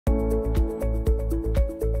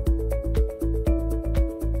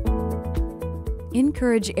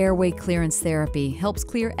InCourage Airway Clearance Therapy helps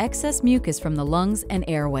clear excess mucus from the lungs and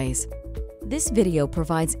airways. This video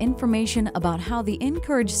provides information about how the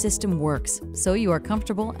InCourage system works, so you are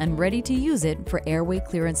comfortable and ready to use it for airway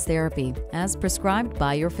clearance therapy, as prescribed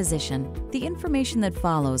by your physician. The information that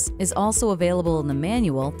follows is also available in the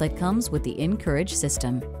manual that comes with the InCourage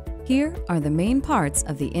system. Here are the main parts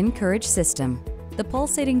of the InCourage system. The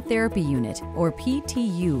pulsating therapy unit, or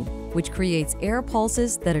PTU, which creates air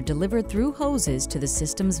pulses that are delivered through hoses to the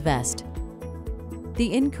system's vest.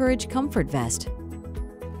 The InCourage Comfort Vest.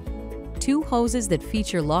 2 hoses that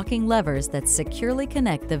feature locking levers that securely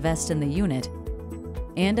connect the vest and the unit,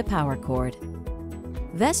 and a power cord.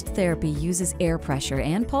 Vest therapy uses air pressure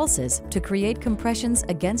and pulses to create compressions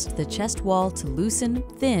against the chest wall to loosen,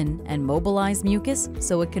 thin, and mobilize mucus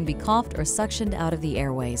so it can be coughed or suctioned out of the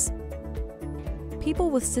airways.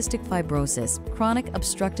 People with cystic fibrosis, chronic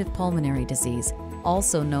obstructive pulmonary disease,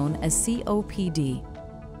 also known as COPD,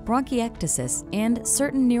 bronchiectasis, and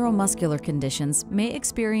certain neuromuscular conditions may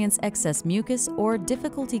experience excess mucus or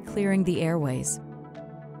difficulty clearing the airways.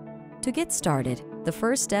 To get started, the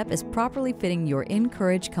first step is properly fitting your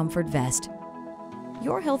InCourage Comfort Vest.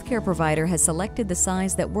 Your healthcare provider has selected the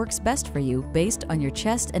size that works best for you based on your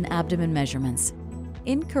chest and abdomen measurements.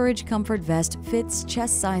 InCourage Comfort Vest fits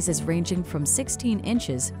chest sizes ranging from 16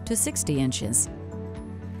 inches to 60 inches.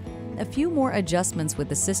 A few more adjustments with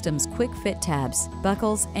the system's quick fit tabs,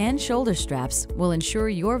 buckles, and shoulder straps will ensure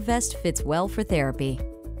your vest fits well for therapy.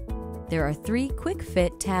 There are 3 quick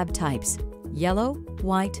fit tab types: yellow,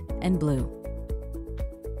 white, and blue.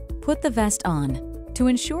 Put the vest on. To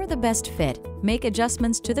ensure the best fit, make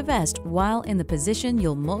adjustments to the vest while in the position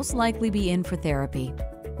you'll most likely be in for therapy,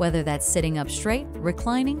 whether that's sitting up straight,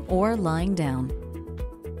 reclining, or lying down.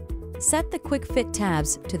 Set the quick fit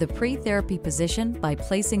tabs to the pre-therapy position by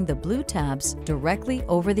placing the blue tabs directly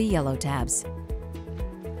over the yellow tabs.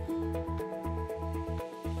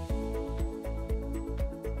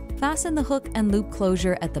 Fasten the hook and loop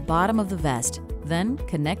closure at the bottom of the vest, then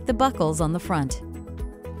connect the buckles on the front.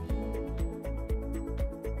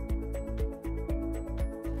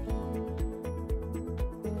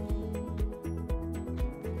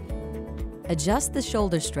 Adjust the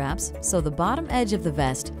shoulder straps so the bottom edge of the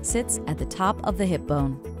vest sits at the top of the hip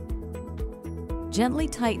bone. Gently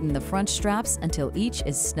tighten the front straps until each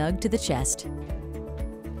is snug to the chest.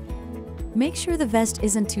 Make sure the vest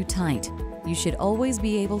isn't too tight. You should always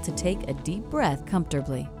be able to take a deep breath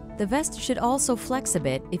comfortably. The vest should also flex a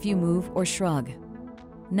bit if you move or shrug.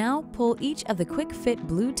 Now pull each of the quick fit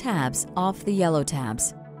blue tabs off the yellow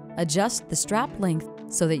tabs. Adjust the strap length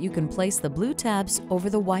so that you can place the blue tabs over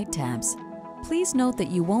the white tabs. Please note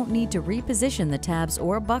that you won't need to reposition the tabs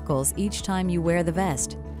or buckles each time you wear the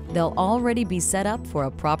vest. They'll already be set up for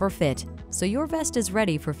a proper fit, so your vest is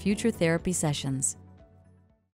ready for future therapy sessions.